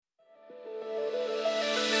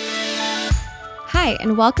Hi,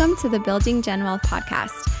 and welcome to the Building Gen Wealth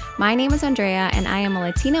podcast. My name is Andrea, and I am a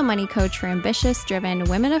Latina money coach for ambitious, driven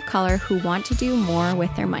women of color who want to do more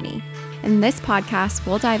with their money. In this podcast,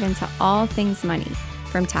 we'll dive into all things money,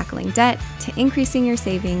 from tackling debt to increasing your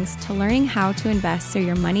savings to learning how to invest so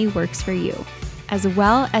your money works for you, as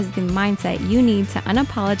well as the mindset you need to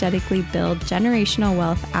unapologetically build generational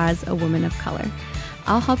wealth as a woman of color.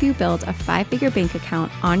 I'll help you build a 5-figure bank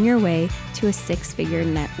account on your way to a 6-figure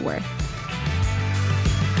net worth.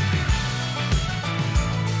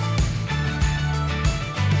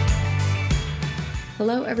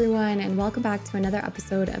 Hello, everyone, and welcome back to another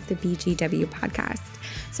episode of the BGW podcast.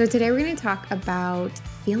 So today we're going to talk about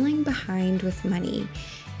feeling behind with money.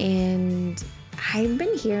 And I've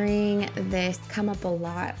been hearing this come up a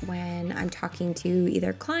lot when I'm talking to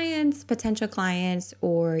either clients, potential clients,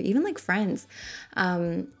 or even like friends.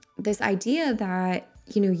 This idea that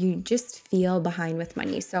you just feel behind with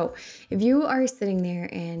money. So if you are sitting there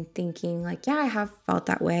and thinking like, yeah, I have felt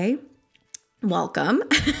that way, welcome.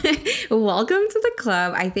 Welcome to the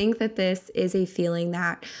club. I think that this is a feeling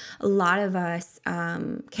that a lot of us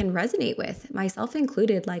can resonate with, myself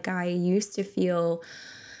included. Like I used to feel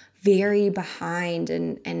very behind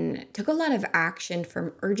and took a lot of action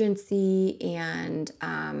from urgency and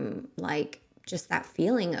just that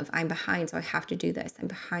feeling of I'm behind, so I have to do this. I'm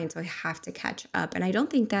behind, so I have to catch up. And I don't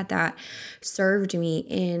think that served me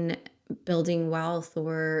in building wealth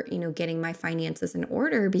or, getting my finances in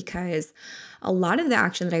order, because a lot of the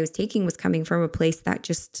action that I was taking was coming from a place that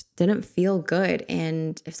just didn't feel good.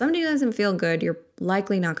 And if somebody doesn't feel good, you're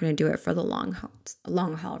likely not going to do it for the long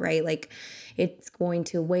haul, right? Like it's going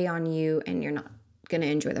to weigh on you and you're not going to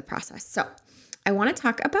enjoy the process. So I want to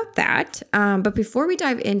talk about that. But before we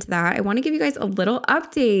dive into that, I want to give you guys a little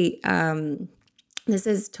update. This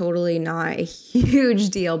is totally not a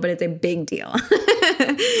huge deal, but it's a big deal.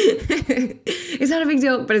 It's not a big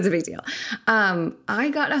deal, but it's a big deal. I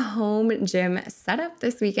got a home gym set up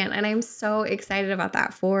this weekend, and I'm so excited about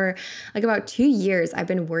that. For like about 2 years, I've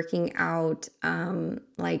been working out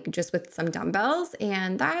just with some dumbbells,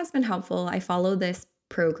 and that has been helpful. I follow this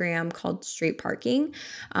program called Street Parking.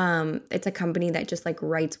 It's a company that just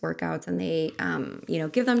writes workouts, and they,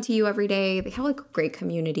 give them to you every day. They have a great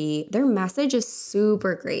community. Their message is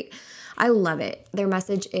super great. I love it. Their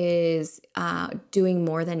message is doing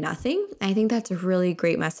more than nothing. I think that's a really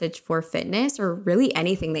great message for fitness, or really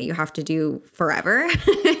anything that you have to do forever.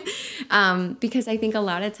 Because I think a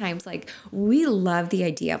lot of times, we love the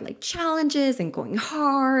idea of challenges and going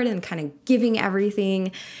hard and kind of giving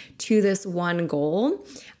everything to this one goal.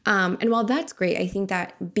 And while that's great, I think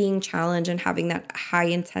that being challenged and having that high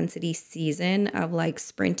intensity season of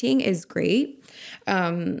sprinting is great.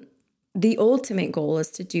 The ultimate goal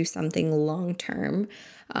is to do something long-term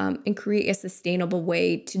and create a sustainable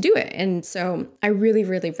way to do it. And so I really,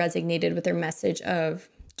 really resonated with their message of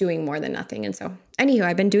doing more than nothing. And so anywho,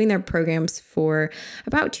 I've been doing their programs for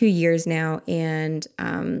about 2 years now. And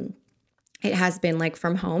it has been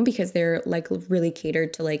from home, because they're really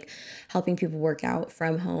catered to helping people work out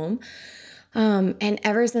from home. And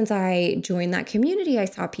ever since I joined that community, I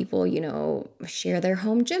saw people, share their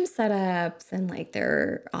home gym setups and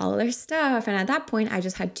all of their stuff. And at that point, I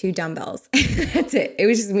just had 2 dumbbells. That's it. It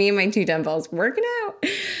was just me and my 2 dumbbells working out.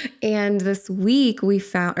 And this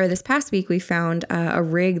past week, we found a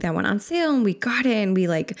rig that went on sale, and we got it, and we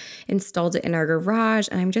installed it in our garage.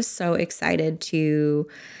 And I'm just so excited to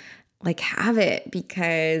have it,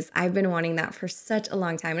 because I've been wanting that for such a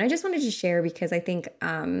long time. And I just wanted to share, because I think,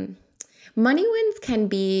 money wins can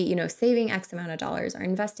be, saving X amount of dollars or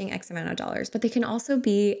investing X amount of dollars, but they can also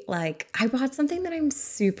be I bought something that I'm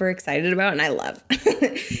super excited about and I love.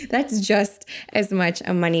 That's just as much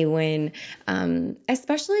a money win,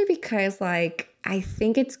 especially because I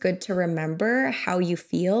think it's good to remember how you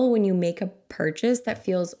feel when you make a purchase that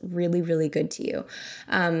feels really, really good to you.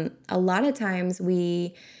 A lot of times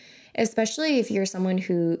especially if you're someone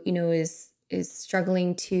who, is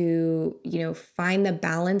struggling to, find the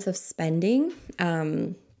balance of spending.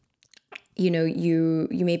 You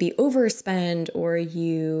maybe overspend, or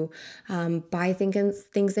you buy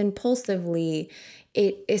things impulsively.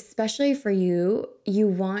 Especially for you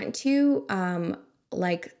want to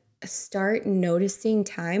start noticing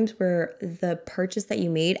times where the purchase that you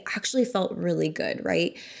made actually felt really good,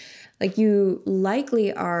 right? You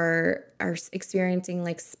likely are experiencing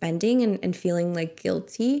spending and feeling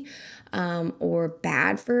feeling or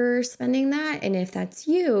bad for spending that. And if that's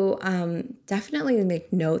you, definitely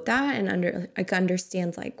note that and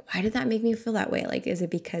understands why did that make me feel that way? Is it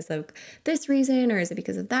because of this reason, or is it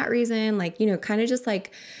because of that reason? Kind of just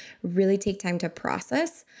really take time to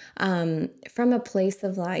process from a place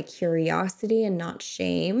of like curiosity and not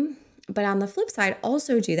shame. But on the flip side,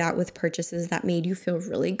 also do that with purchases that made you feel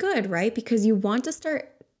really good, right? Because you want to start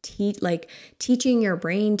teaching your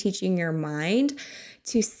brain, teaching your mind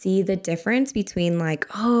to see the difference between like,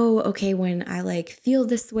 oh, okay, when I like feel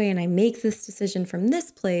this way and I make this decision from this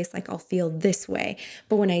place, like I'll feel this way.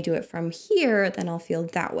 But when I do it from here, then I'll feel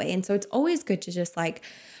that way. And so it's always good to just like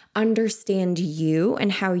understand you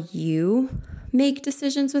and how you make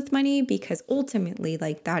decisions with money, because ultimately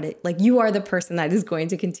you are the person that is going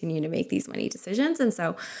to continue to make these money decisions. And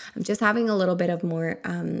so I'm just having a little bit of more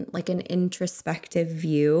like an introspective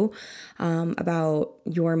view about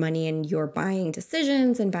your money and your buying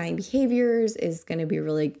decisions and buying behaviors is going to be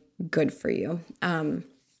really good for you. And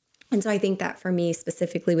so I think that for me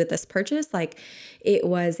specifically with this purchase, like it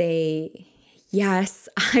was a yes,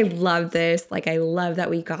 I love this. Like I love that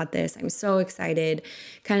we got this. I'm so excited.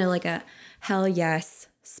 Kind of like a hell yes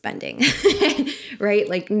spending, right?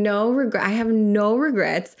 Like no regret. I have no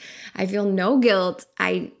regrets. I feel no guilt.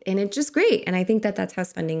 And it's just great. And I think that that's how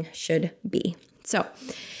spending should be. So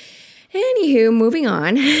anywho, moving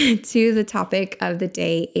on to the topic of the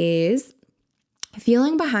day is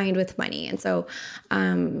feeling behind with money. And so,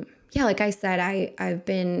 yeah, like I said, I've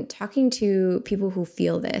been talking to people who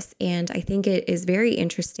feel this, and I think it is very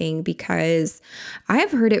interesting because I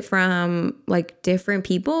have heard it from like different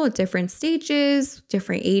people at different stages,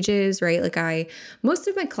 different ages, right? Like most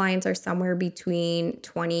of my clients are somewhere between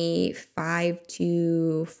 25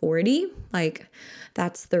 to 40, like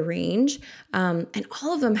that's the range. And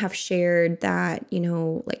all of them have shared that,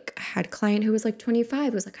 like I had a client who was like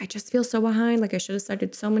 25, was like, I just feel so behind. Like I should have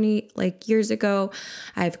started so many like years ago.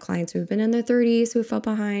 I have clients who have been in their 30s who have felt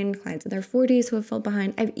behind, clients in their 40s who have felt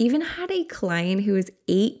behind. I've even had a client who is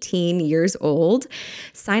 18 years old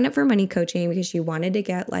sign up for money coaching because she wanted to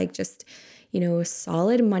get like just a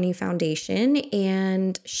solid money foundation.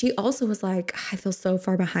 And she also was like, I feel so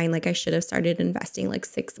far behind. Like I should have started investing like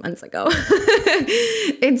 6 months ago.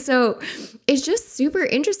 And so it's just super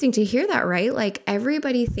interesting to hear that, right? Like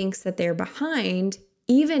everybody thinks that they're behind,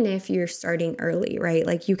 even if you're starting early, right?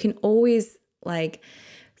 Like you can always like,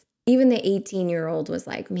 even the 18-year-old was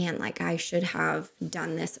like, man, like I should have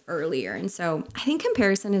done this earlier. And so I think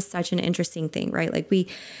comparison is such an interesting thing, right? Like we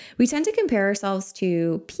tend to compare ourselves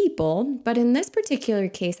to people, but in this particular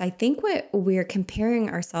case, I think what we're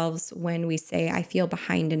comparing ourselves when we say I feel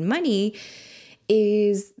behind in money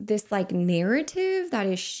is this like narrative that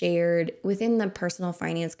is shared within the personal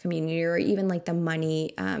finance community or even like the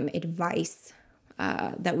money advice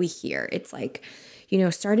that we hear. It's like,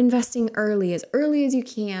 start investing early as you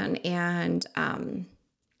can. And,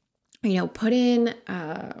 put in,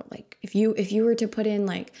 like if you were to put in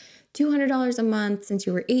like $200 a month since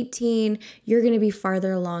you were 18, you're going to be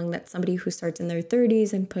farther along than somebody who starts in their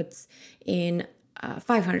 30s and puts in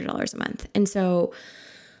 $500 a month. And so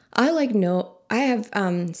I have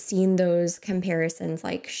seen those comparisons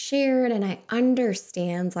like shared, and I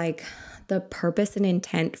understand like the purpose and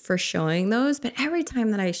intent for showing those. But every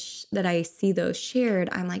time that I see those shared,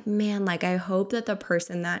 I'm like, man, like I hope that the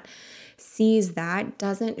person that sees that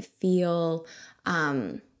doesn't feel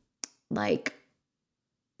like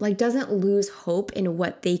doesn't lose hope in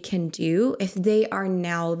what they can do if they are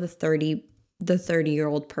now the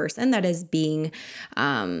 30-year-old person that is being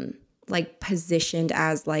like positioned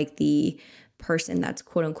as like the person that's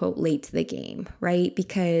quote unquote late to the game, right?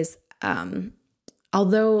 Because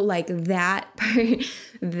although like that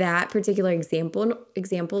particular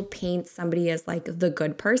example paints somebody as like the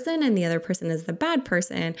good person and the other person as the bad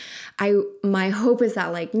person, my hope is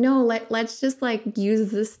that like, no, let's just like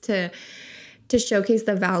use this to showcase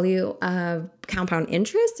the value of compound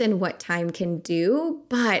interest and what time can do,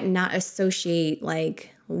 but not associate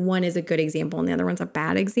like one is a good example and the other one's a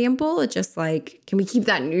bad example. It's just like, can we keep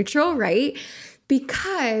that neutral, right?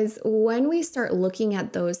 Because when we start looking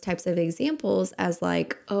at those types of examples as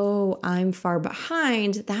like, oh, I'm far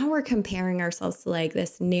behind, now we're comparing ourselves to like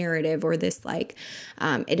this narrative or this like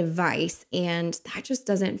advice, and that just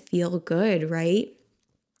doesn't feel good, right?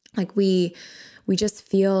 Like we just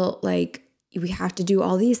feel like we have to do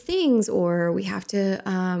all these things, or we have to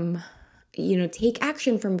take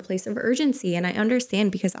action from a place of urgency. And I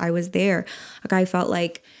understand because I was there. Like I felt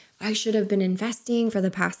like I should have been investing for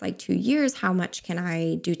the past like 2 years. How much can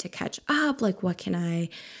I do to catch up? Like, what can I,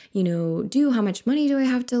 do? How much money do I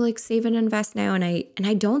have to like save and invest now? And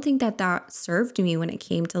I don't think that served me when it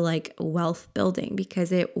came to like wealth building,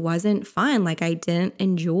 because it wasn't fun. Like I didn't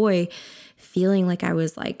enjoy feeling like I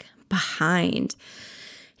was like behind.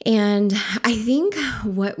 And I think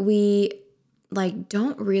what we like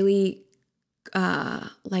don't really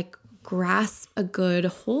like grasp a good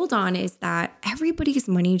hold on is that everybody's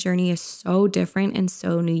money journey is so different and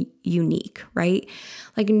so unique, right?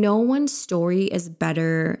 Like no one's story is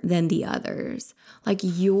better than the others. Like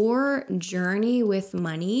your journey with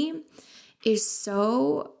money is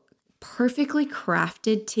so perfectly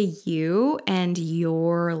crafted to you and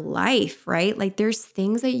your life, right? Like there's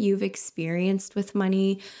things that you've experienced with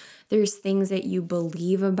money. There's things that you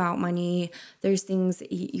believe about money. There's things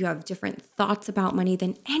you have different thoughts about money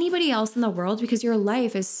than anybody else in the world because your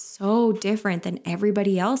life is so different than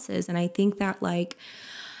everybody else's. And I think that like,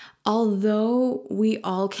 although we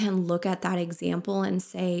all can look at that example and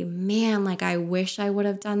say, man, like I wish I would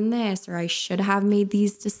have done this or I should have made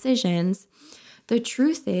these decisions. The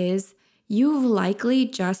truth is, you've likely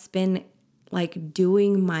just been like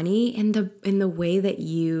doing money in the way that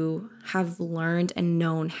you have learned and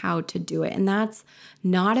known how to do it. And that's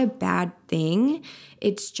not a bad thing.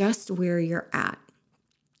 It's just where you're at.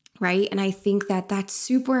 Right? And I think that that's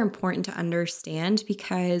super important to understand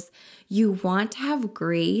because you want to have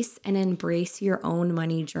grace and embrace your own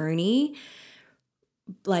money journey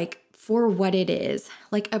like for what it is.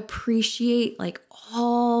 Like appreciate like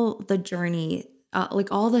all the journey,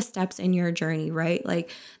 like all the steps in your journey, right?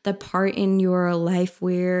 Like the part in your life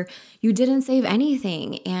where you didn't save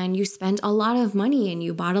anything and you spent a lot of money and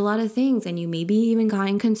you bought a lot of things and you maybe even got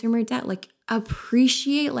in consumer debt. Like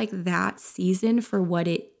appreciate like that season for what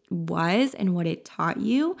it was and what it taught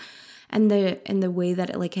you and the way that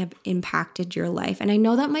it like have impacted your life. And I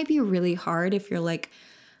know that might be really hard if you're like,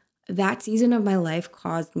 that season of my life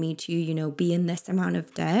caused me to, be in this amount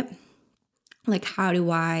of debt. Like, how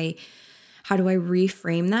do I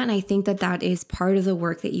reframe that? And I think that that is part of the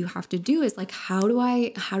work that you have to do is like, how do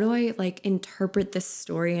I like interpret this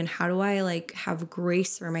story and how do I like have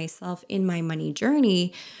grace for myself in my money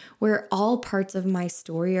journey where all parts of my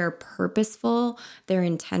story are purposeful, they're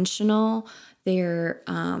intentional, they're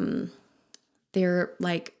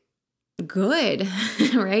like good,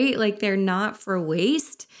 right? Like they're not for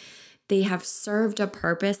waste. They have served a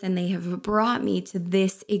purpose and they have brought me to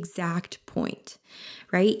this exact point,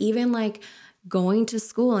 right? Even like going to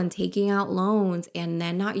school and taking out loans and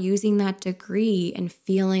then not using that degree and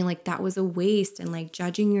feeling like that was a waste and like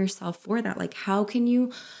judging yourself for that. Like, how can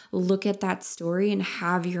you look at that story and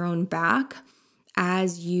have your own back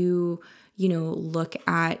as you look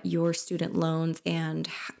at your student loans and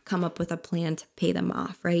come up with a plan to pay them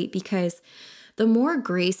off, right? Because the more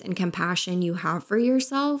grace and compassion you have for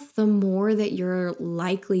yourself, the more that you're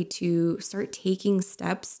likely to start taking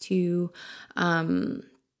steps to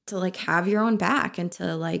like have your own back and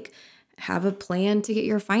to like have a plan to get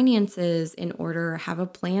your finances in order, have a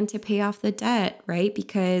plan to pay off the debt, right?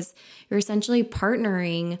 Because you're essentially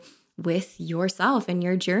partnering with yourself and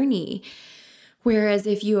your journey. Whereas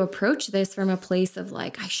if you approach this from a place of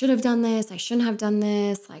like, I should have done this, I shouldn't have done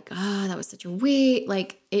this, like, that was such a weight,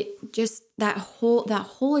 like it just, that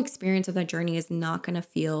whole experience of that journey is not going to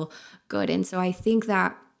feel good. And so I think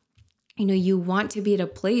that, you want to be at a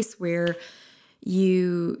place where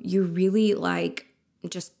you really like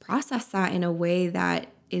just process that in a way that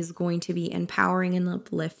is going to be empowering and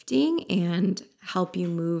uplifting and help you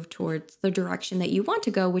move towards the direction that you want to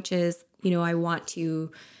go, which is, I want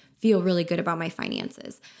to feel really good about my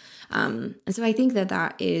finances. And so I think that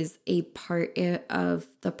that is a part of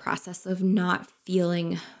the process of not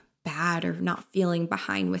feeling bad or not feeling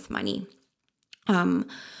behind with money.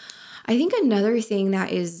 I think another thing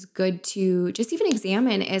that is good to just even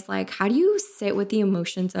examine is like, how do you sit with the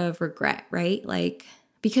emotions of regret, right? Like,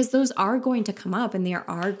 because those are going to come up and they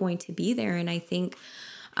are going to be there. And I think,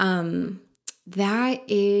 that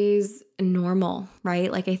is normal,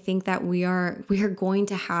 right? Like I think that we are going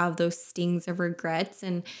to have those stings of regrets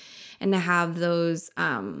and to have those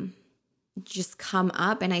just come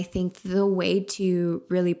up. And I think the way to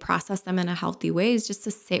really process them in a healthy way is just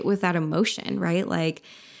to sit with that emotion, right? Like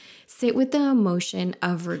sit with the emotion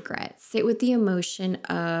of regret, sit with the emotion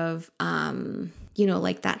of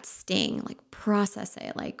like that sting, like process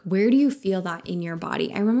it. Like, where do you feel that in your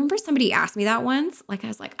body? I remember somebody asked me that once. Like, I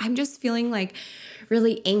was like, I'm just feeling like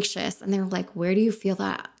really anxious. And they're like, where do you feel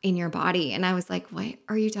that in your body? And I was like, what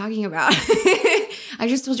are you talking about? I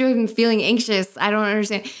just told you I've been feeling anxious. I don't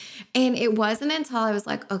understand. And it wasn't until I was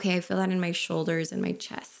like, okay, I feel that in my shoulders and my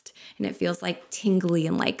chest. And it feels like tingly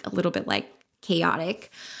and like a little bit like chaotic,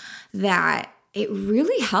 that it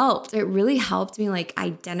really helped. It really helped me like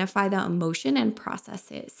identify the emotion and process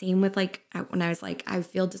it. Same with like when I was like, I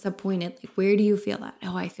feel disappointed. Like, where do you feel that?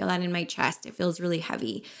 Oh, I feel that in my chest. It feels really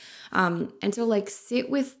heavy. And so like sit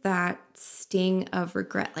with that sting of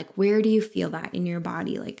regret. Like, where do you feel that in your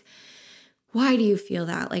body? Like, why do you feel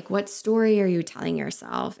that? Like, what story are you telling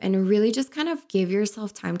yourself? And really just kind of give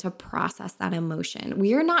yourself time to process that emotion.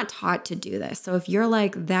 We are not taught to do this. So if you're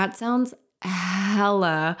like, that sounds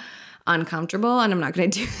hella uncomfortable and I'm not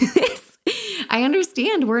going to do this, I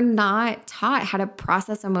understand we're not taught how to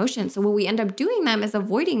process emotions. So what we end up doing them is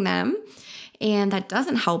avoiding them. And that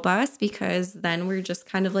doesn't help us because then we're just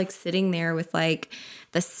kind of like sitting there with like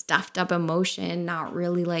the stuffed up emotion, not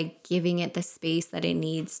really like giving it the space that it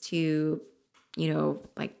needs to,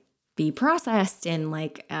 like be processed and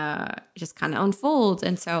like just kind of unfold.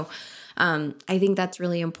 And so I think that's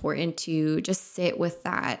really important to just sit with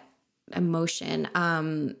that emotion,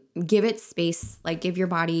 give it space, like give your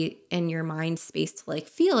body and your mind space to like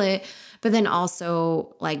feel it, but then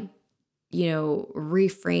also like,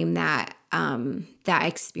 reframe that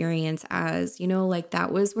experience as, like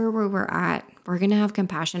that was where we were at. We're going to have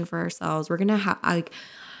compassion for ourselves. We're going to have like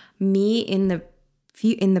me in the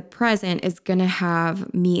present is going to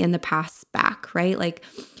have me in the past back, right? Like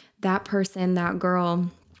that person, that girl,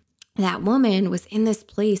 that woman was in this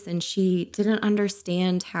place and she didn't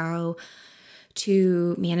understand how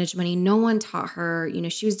to manage money. No one taught her,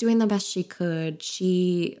 she was doing the best she could.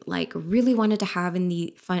 She like really wanted to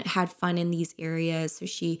had fun in these areas. So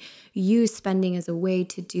she used spending as a way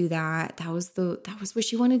to do that. That was what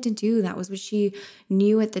she wanted to do. That was what she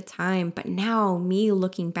knew at the time. But now me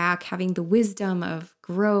looking back, having the wisdom of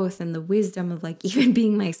growth and the wisdom of like even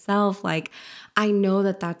being myself, like I know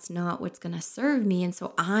that that's not what's going to serve me. And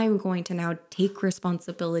so I'm going to now take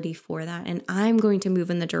responsibility for that. And I'm going to move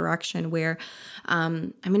in the direction where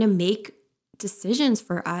I'm going to make decisions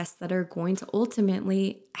for us that are going to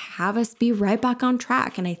ultimately have us be right back on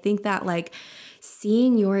track. And I think that like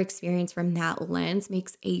seeing your experience from that lens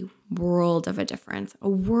makes a world of a difference,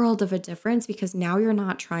 because now you're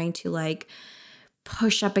not trying to like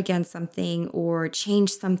push up against something or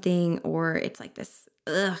change something, or it's like this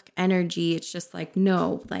energy. It's just like,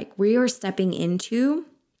 no, like we are stepping into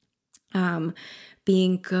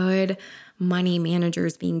being good money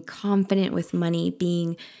managers, being confident with money,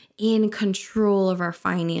 being in control of our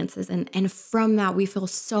finances. And from that, we feel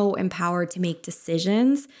so empowered to make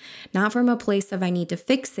decisions, not from a place of I need to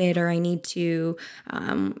fix it or I need to,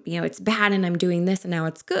 it's bad and I'm doing this and now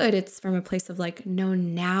it's good. It's from a place of like, no,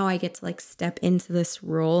 now I get to like step into this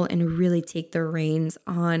role and really take the reins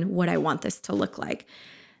on what I want this to look like.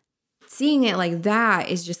 Seeing it like that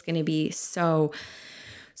is just going to be so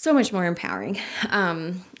much more empowering.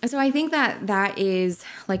 So I think that is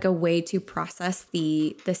like a way to process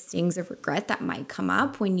the stings of regret that might come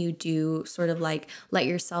up when you do sort of like let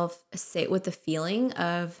yourself sit with the feeling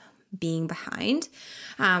of being behind.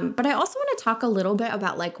 But I also want to talk a little bit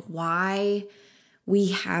about like why we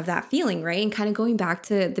have that feeling, right? And kind of going back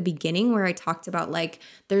to the beginning where I talked about like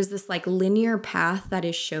there's this like linear path that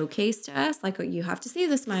is showcased to us, like you have to save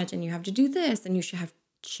this much and you have to do this and you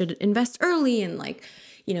should invest early and like,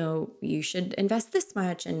 you should invest this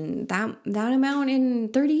much and that amount in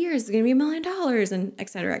 30 years is going to be $1 million and et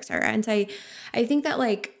cetera, et cetera. And so I think that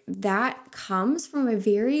like that comes from a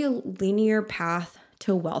very linear path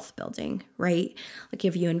to wealth building, right? Like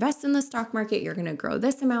if you invest in the stock market, you're going to grow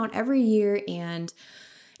this amount every year and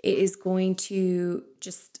it is going to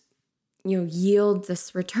just, yield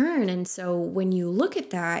this return. And so when you look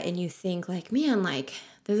at that and you think like, man, like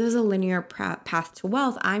this is a linear path to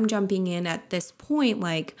wealth. I'm jumping in at this point,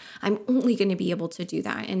 like I'm only going to be able to do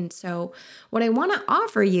that. And so what I want to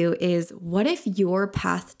offer you is what if your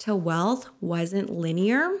path to wealth wasn't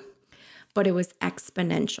linear, but it was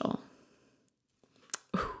exponential?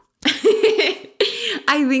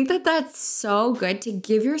 I think that that's so good to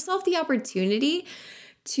give yourself the opportunity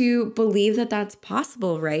to believe that that's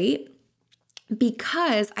possible, right?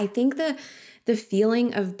 Because I think the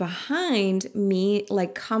feeling of behind me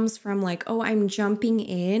like comes from like, oh, I'm jumping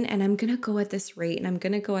in and I'm going to go at this rate and I'm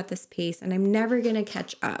going to go at this pace and I'm never going to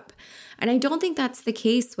catch up. And I don't think that's the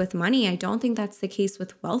case with money. I don't think that's the case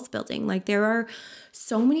with wealth building. Like there are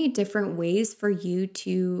so many different ways for you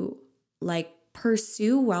to like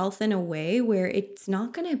pursue wealth in a way where it's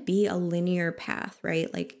not going to be a linear path,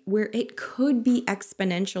 right? Like where it could be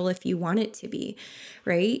exponential if you want it to be,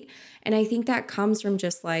 right? And I think that comes from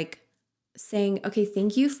just like saying, okay,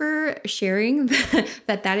 thank you for sharing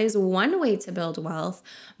that is one way to build wealth.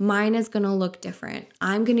 Mine is going to look different.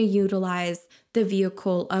 I'm going to utilize the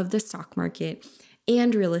vehicle of the stock market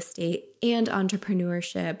and real estate and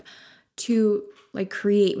entrepreneurship to like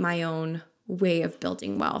create my own way of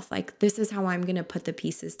building wealth. Like this is how I'm going to put the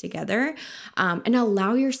pieces together, and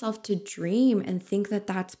allow yourself to dream and think that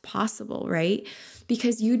that's possible, right?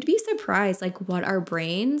 Because you'd be surprised like what our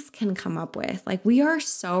brains can come up with. Like we are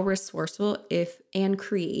so resourceful and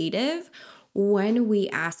creative when we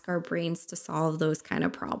ask our brains to solve those kind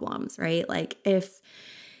of problems, right? Like if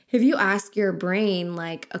you ask your brain,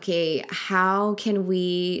 like, okay, how can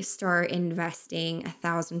we start investing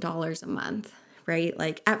 $1,000 a month, right?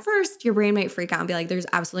 Like at first your brain might freak out and be like, there's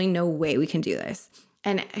absolutely no way we can do this,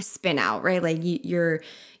 and spin out, right? Like your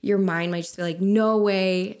mind might just be like, no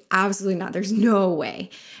way, absolutely not. There's no way.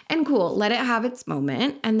 And cool, let it have its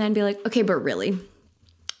moment, and then be like, okay, but really,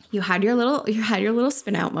 you had your little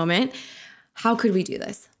spin out moment. How could we do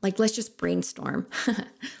this? Like, let's just brainstorm.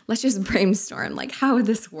 Let's just brainstorm. Like, how would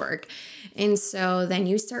this work? And so then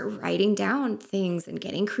you start writing down things and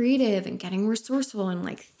getting creative and getting resourceful and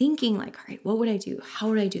like thinking like, all right, what would I do? How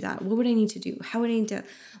would I do that? What would I need to do? How would I need to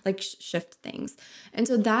like shift things? And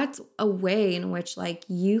so that's a way in which like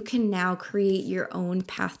you can now create your own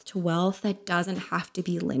path to wealth that doesn't have to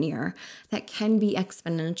be linear, that can be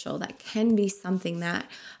exponential, that can be something that,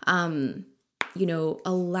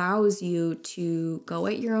 allows you to go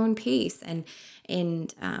at your own pace and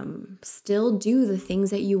still do the things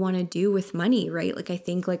that you want to do with money, right? Like I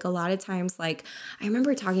think like a lot of times, like I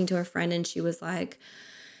remember talking to a friend and she was like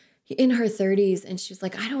in her 30s and she was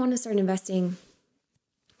like, I don't want to start investing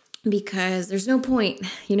because there's no point,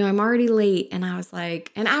 I'm already late. And I was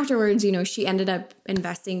like, and afterwards, she ended up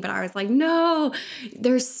investing, but I was like, no,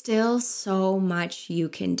 there's still so much you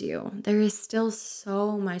can do. There is still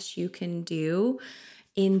so much you can do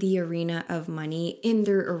in the arena of money, in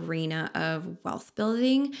the arena of wealth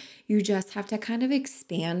building. You just have to kind of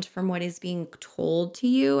expand from what is being told to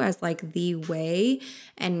you as like the way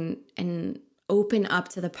and open up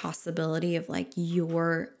to the possibility of like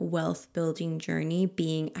your wealth building journey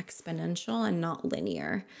being exponential and not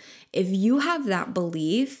linear. If you have that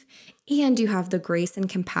belief and you have the grace and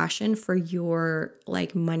compassion for your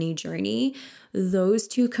like money journey, those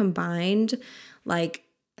two combined like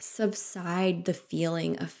subside the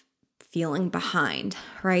feeling of feeling behind,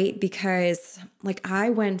 right? Because like I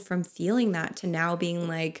went from feeling that to now being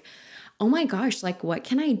like, oh my gosh, like what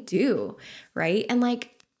can I do? Right? And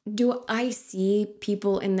like, do I see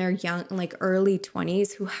people in their young, like early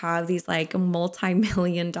 20s who have these like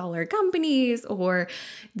multi-million-dollar companies or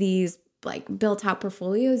these like built out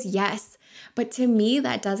portfolios? Yes. But to me,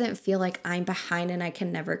 that doesn't feel like I'm behind and I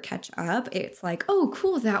can never catch up. It's like, oh,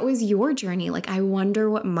 cool. That was your journey. Like, I wonder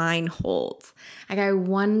what mine holds. Like, I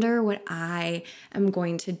wonder what I am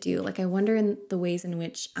going to do. Like, I wonder in the ways in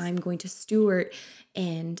which I'm going to steward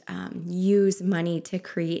and use money to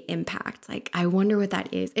create impact. Like, I wonder what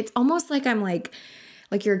that is. It's almost like I'm like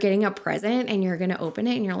you're getting a present and you're going to open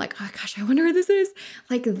it and you're like, oh gosh, I wonder what this is.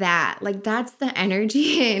 Like that. Like that's the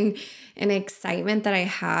energy and excitement that I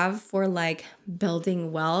have for like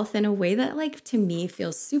building wealth in a way that like to me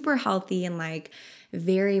feels super healthy and like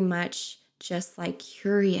very much just like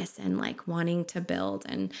curious and like wanting to build.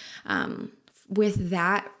 And with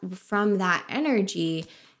that, from that energy,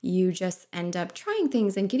 you just end up trying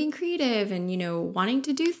things and getting creative and, wanting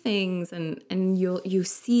to do things. And you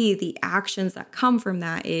see the actions that come from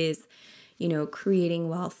that is, creating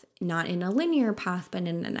wealth, not in a linear path, but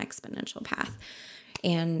in an exponential path,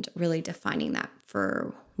 and really defining that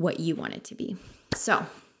for what you want it to be. So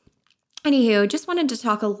anywho, just wanted to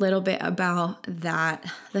talk a little bit about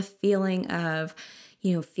that, the feeling of,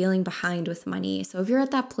 feeling behind with money. So if you're at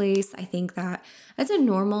that place, I think that that's a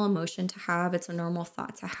normal emotion to have. It's a normal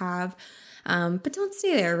thought to have. But don't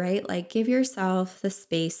stay there, right? Like give yourself the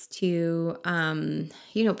space to,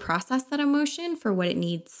 process that emotion for what it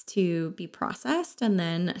needs to be processed, and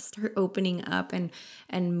then start opening up and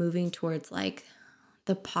moving towards like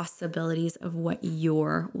the possibilities of what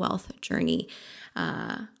your wealth journey,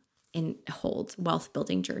 wealth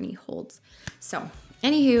building journey holds. So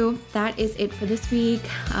anywho, that is it for this week.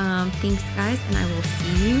 Thanks guys, and I will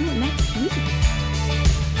see you next week.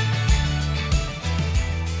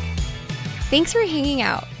 Thanks for hanging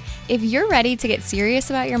out. If you're ready to get serious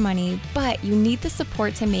about your money, but you need the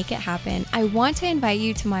support to make it happen, I want to invite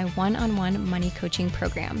you to my one-on-one money coaching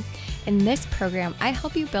program. In this program, I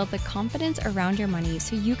help you build the confidence around your money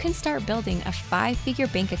so you can start building a 5-figure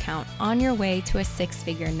bank account on your way to a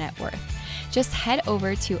 6-figure net worth. Just head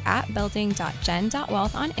over to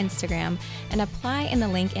 @building.jen.wealth on Instagram and apply in the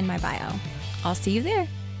link in my bio. I'll see you there.